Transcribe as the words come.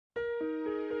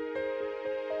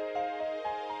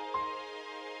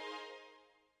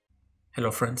Hello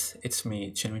friends, it's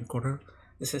me, Genuine Coder.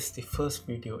 This is the first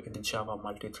video in the Java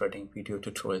Multithreading video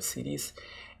tutorial series.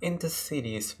 In this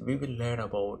series, we will learn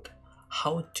about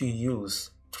how to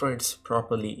use threads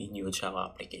properly in your Java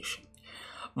application.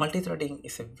 Multithreading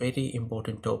is a very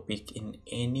important topic in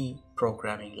any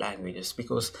programming languages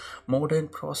because modern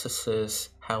processors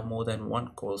have more than one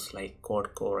cores like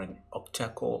quad core and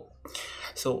octa core.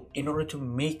 So in order to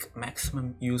make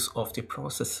maximum use of the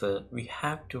processor, we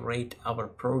have to write our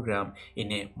program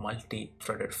in a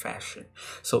multi-threaded fashion.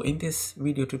 So in this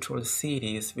video tutorial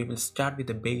series, we will start with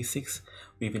the basics.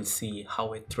 We will see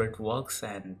how a thread works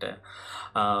and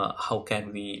how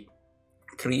can we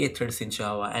create threads in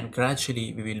Java, and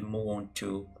gradually we will move on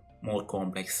to more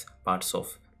complex parts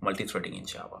of multi-threading in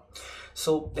Java.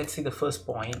 So let's see the first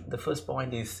point. The first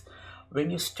point is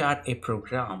when you start a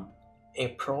program, a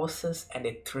process and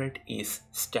a thread is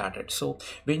started. So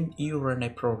when you run a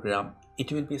program,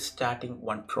 it will be starting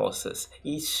one process.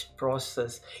 Each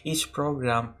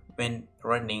program when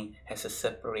running has a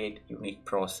separate unique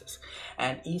process,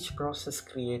 and each process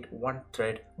create one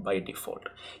thread by default.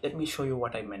 Let me show you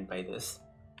what I meant by this.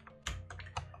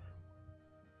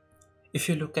 If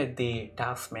you look at the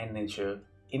task manager,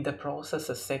 in the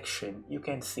processes section, you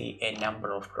can see a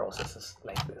number of processes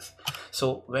like this.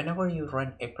 So whenever you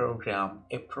run a program,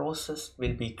 a process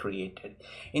will be created.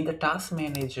 In the task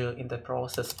manager, in the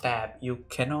process tab, you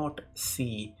cannot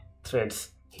see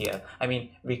threads here. I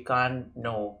mean, we can't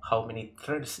know how many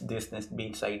threads this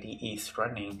NetBeans ID is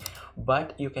running,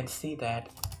 but you can see that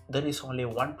there is only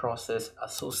one process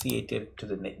associated to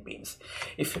the NetBeans.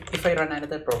 If I run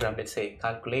another program, let's say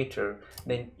calculator,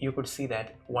 then you could see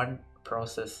that one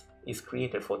process is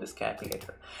created for this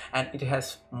calculator, and it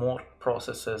has more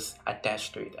processes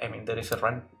attached to it. I mean, there is a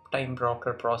runtime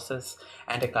broker process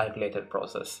and a calculator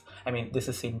process. I mean, this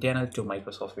is internal to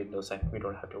Microsoft Windows and we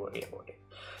don't have to worry about it.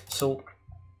 So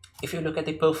if you look at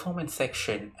the performance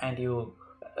section and you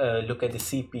look at the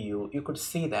CPU, you could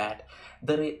see that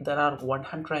there are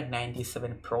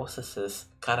 197 processes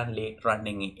currently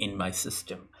running in my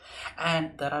system,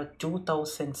 and there are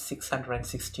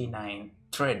 2669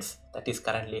 threads that is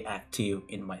currently active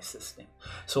in my system.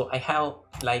 So I have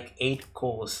like 8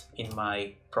 cores in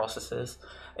my processor,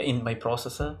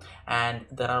 and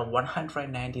there are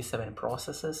 197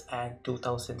 processes and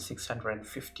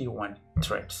 2651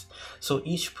 threads. So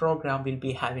each program will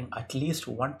be having at least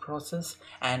one process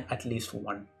and at least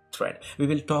one thread. We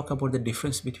will talk about the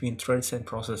difference between threads and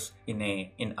process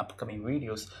in upcoming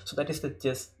videos. So that is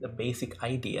just the basic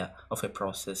idea of a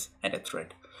process and a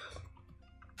thread.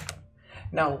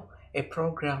 Now, a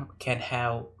program can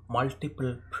have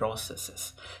multiple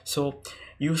processes. So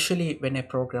usually when a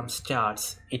program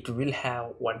starts, it will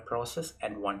have one process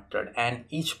and one thread, and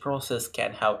each process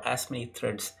can have as many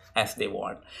threads as they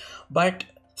want. But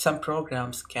some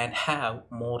programs can have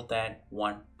more than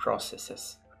one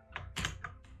processes.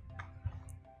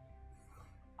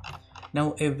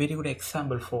 Now, a very good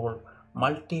example for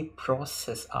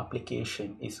multi-process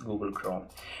application is Google Chrome.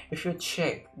 If you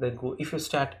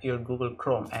start your Google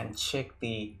Chrome and check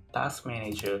the task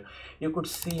manager, you could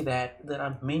see that there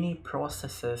are many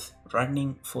processes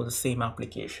running for the same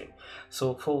application.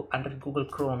 So under Google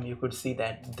Chrome, you could see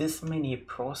that this many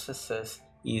processes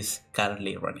is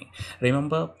currently running.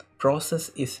 Remember, process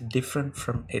is different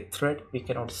from a thread. We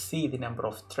cannot see the number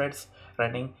of threads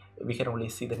running, we can only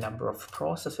see the number of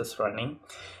processes running.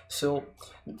 So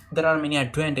there are many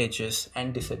advantages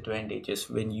and disadvantages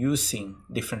when using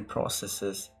different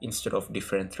processes instead of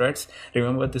different threads.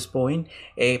 Remember this point: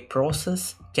 a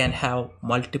process can have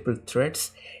multiple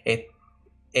threads, a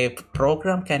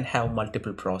program can have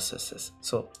multiple processes.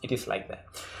 So it is like that.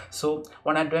 So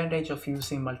one advantage of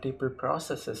using multiple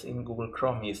processes in Google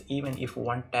Chrome is even if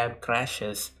one tab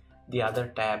crashes, the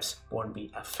other tabs won't be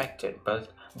affected.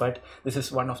 But this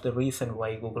is one of the reasons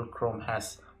why Google Chrome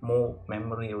has more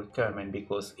memory requirement,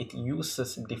 because it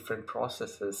uses different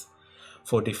processes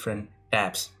for different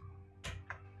tabs.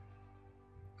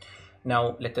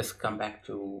 Now let us come back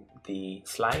to the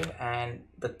slide, and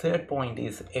the third point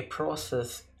is a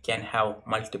process can have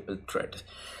multiple threads.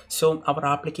 So our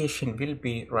application will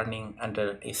be running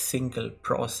under a single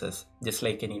process, just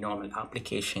like any normal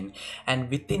application,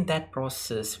 and within that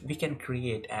process we can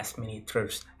create as many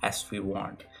threads as we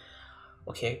want.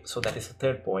 Okay, so that is the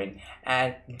third point.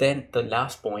 And then the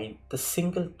last point, the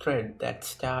single thread that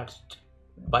starts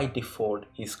by default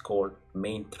is called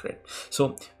main thread.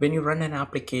 So when you run an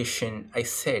application, I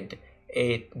said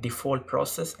a default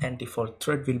process and default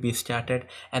thread will be started,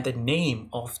 and the name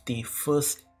of the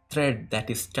first thread that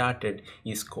is started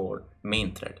is called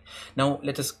main thread. Now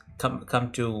let us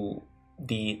come to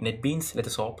the NetBeans. Let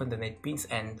us open the NetBeans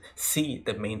and see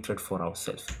the main thread for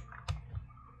ourselves.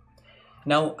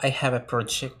 Now I have a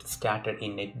project started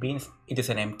in NetBeans. It is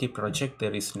an empty project.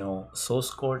 There is no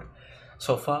source code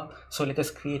so far. So let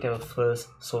us create our first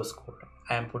source code.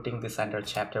 I am putting this under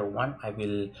chapter 1. I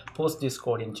will post this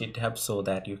code in GitHub so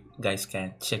that you guys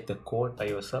can check the code by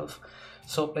yourself.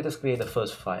 So let us create the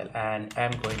first file, and I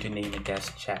am going to name it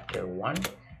as chapter 1,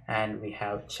 and we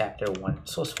have chapter 1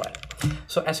 source file.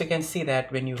 So as you can see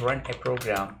that when you run a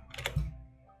program,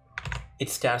 it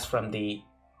starts from the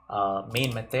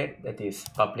main method, that is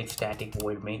public static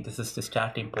void main. This is the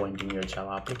starting point in your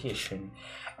Java application,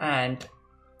 and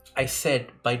I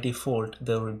said by default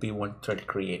there will be one thread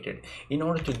created. In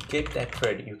order to get that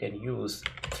thread, you can use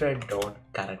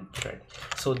thread.current thread.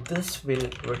 So this will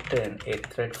return a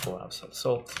thread for ourselves.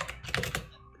 So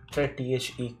thread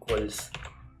th equals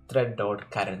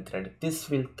thread.current thread. This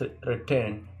will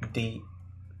return the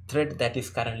thread that is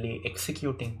currently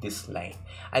executing this line.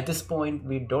 At this point,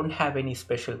 we don't have any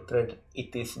special thread.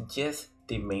 It is just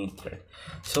the main thread.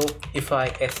 So if I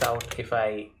if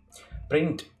I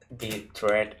print the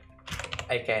thread,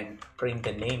 I can print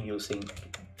the name using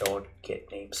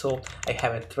 .getName. So I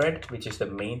have a thread which is the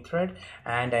main thread,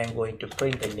 and I am going to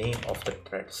print the name of the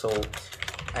thread. So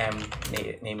I am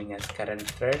naming as current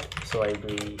thread. So I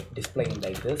will be displaying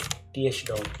like this,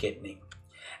 th.getName.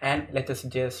 And let us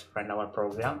just run our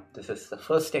program. This is the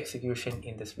first execution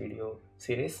in this video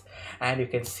series, and you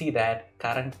can see that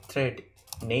current thread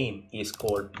name is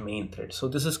called main thread. So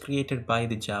this is created by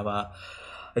the Java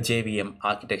JVM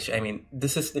architecture. I mean,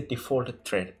 this is the default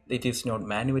thread. It is not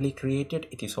manually created,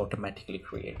 it is automatically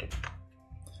created.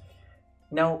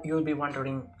 Now you will be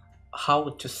wondering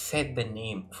how to set the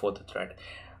name for the thread.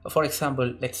 For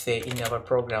example, let's say in our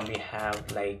program we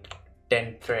have like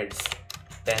 10 threads,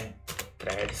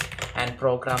 and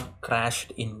program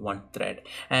crashed in one thread,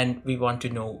 and we want to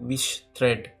know which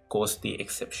thread caused the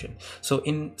exception. So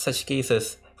in such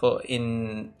cases,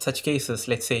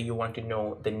 let's say you want to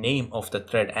know the name of the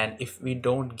thread, and if we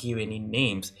don't give any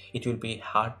names, it will be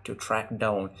hard to track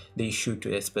down the issue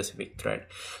to a specific thread.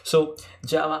 So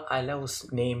Java allows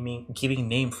giving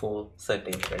name for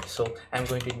certain threads. So I'm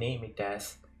going to name it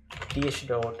as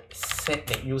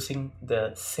th.setName. Using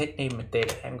the setName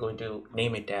method, I'm going to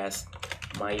name it as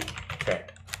my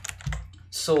thread.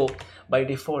 So by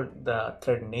default, the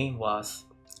thread name was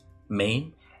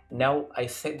main. Now I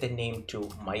set the name to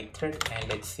my thread, and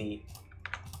let's see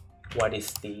what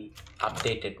is the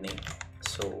updated name.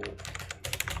 So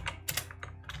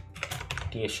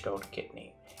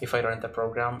th.getName. If I run the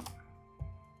program,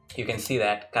 you can see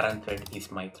that current thread is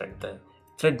my thread. The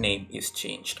thread name is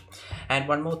changed. And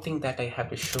one more thing that I have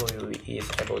to show you is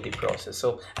about the process.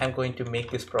 So I'm going to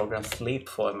make this program sleep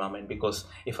for a moment, because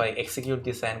if I execute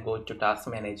this and go to task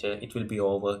manager, it will be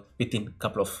over within a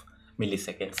couple of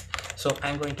milliseconds. So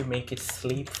I'm going to make it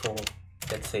sleep for,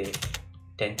 let's say,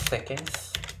 10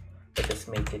 seconds. Let us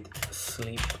make it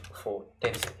sleep for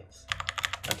 10 seconds.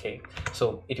 Okay,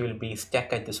 so it will be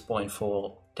stuck at this point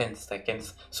for 10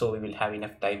 seconds, so we will have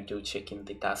enough time to check in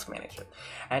the task manager.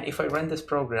 And if I run this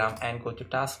program and go to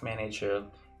task manager,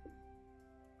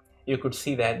 you could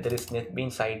see that there is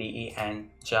NetBeans IDE and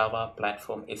Java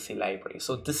Platform SC library.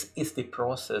 So this is the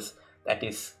process that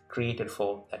is created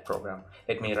for that program.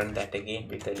 Let me run that again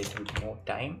with a little more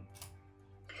time.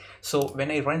 So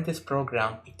when I run this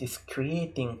program, it is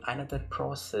creating another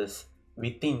process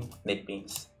within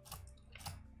NetBeans,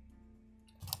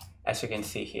 as you can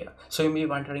see here. So you may be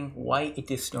wondering why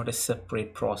it is not a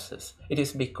separate process. It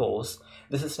is because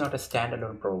this is not a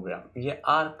standalone program. We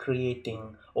are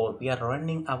creating, or we are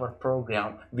running our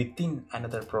program within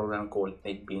another program called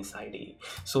NetBeans IDE.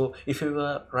 So if you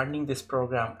were running this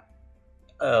program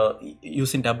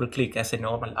using double click as a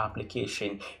normal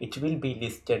application, it will be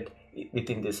listed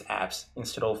within these apps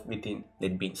instead of within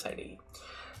NetBeans IDE.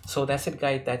 So that's it,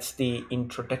 guys. That's the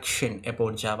introduction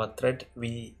about Java thread.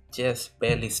 We just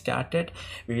barely started.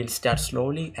 We will start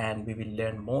slowly, and we will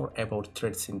learn more about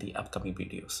threads in the upcoming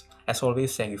videos. As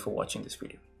always, thank you for watching this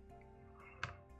video.